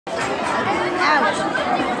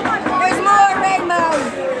There's more rainbows.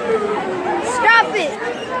 Stop it.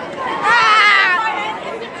 Ah!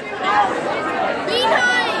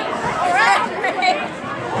 Behind.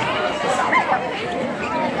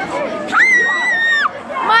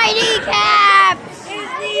 My kneecaps. His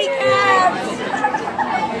kneecaps.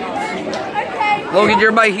 Okay. Logan,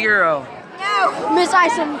 you're my hero. No. Miss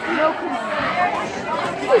Isom. No.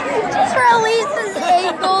 Just release his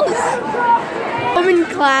ankles. I'm in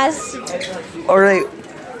class. Alright.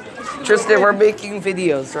 Tristan, we're making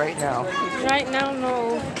videos right now. Right now,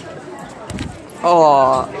 no.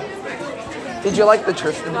 Oh. Did you like the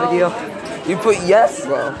Tristan video? You put yes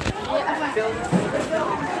though.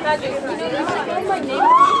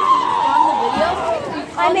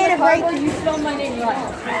 I made a break. You spelled my name right.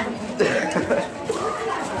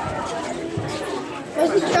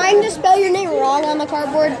 Was he trying to spell your name wrong on the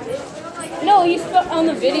cardboard? No, he spelled on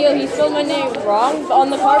the video. He spelled my name wrong, but on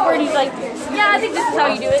the cardboard, he's like, "Yeah, I think this is how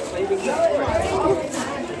you do it."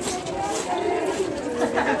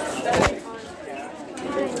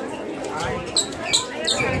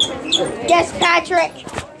 Yes, Patrick.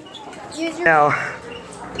 Use your. Now.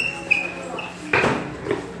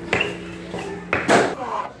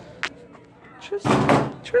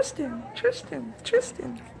 Tristan.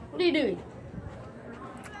 What are you doing?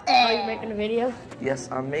 Are you making a video? Yes,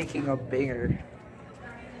 I'm making a banger.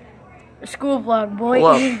 A school vlog, boy.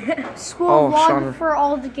 Look. School vlog Sean. for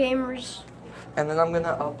all the gamers. And then I'm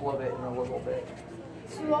gonna upload it in a little bit.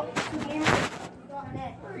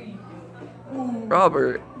 Gamer.net.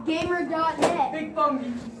 Robert, Gamer.net. Big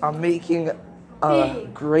funky. I'm making a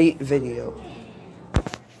great video.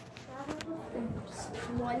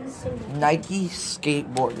 One single. Nike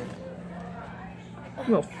skateboarding.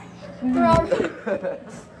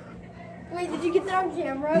 Wait, did you get that on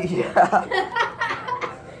camera? Yeah.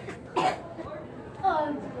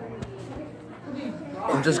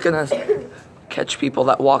 I'm just gonna catch people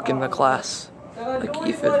that walk in the class. Like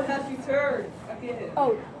Ethan.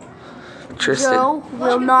 Oh, Tristan. Joe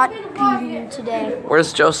will not be here today.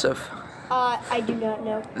 Where's Joseph? I do not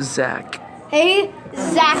know. Zach. Hey,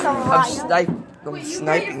 Zachariah. I'm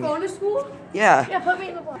sniping. Phone to school? Yeah. Yeah, put me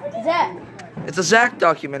in the vlog. Zach. It's a Zach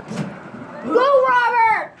document. Go,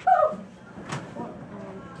 Robert!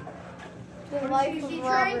 The life of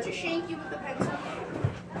Robert. to shake you with a pencil?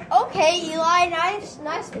 Okay, Eli, nice.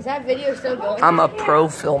 Is that video still going? I'm a pro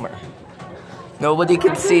filmer. Nobody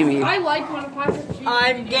can see me. I like when Patrick cheats.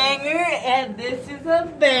 I'm Ganger, and this is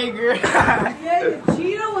a banger. Yeah, the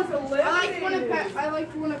Cheeto was hilarious. I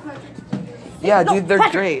like one of Patrick's. Yeah, dude, they're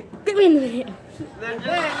great. Get me in the video.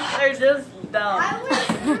 They're just dumb. I wish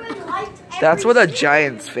you would liked That's what a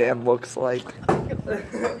Giants fan looks like.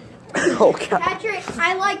 Oh, God. Patrick,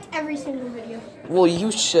 I liked every single video. Well,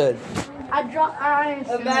 you should.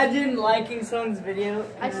 Imagine liking someone's video.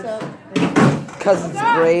 I suck. Because it's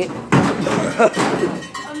great.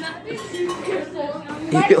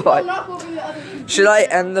 Eli. Should I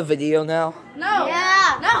end the video now? No.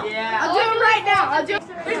 Yeah. No. Yeah. I'll do it right now. I'll do it.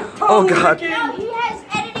 Oh, God. No, he has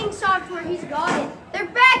editing software. He's got it. They're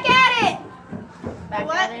back at it. Back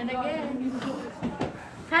at it again.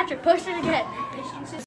 Patrick, push it again.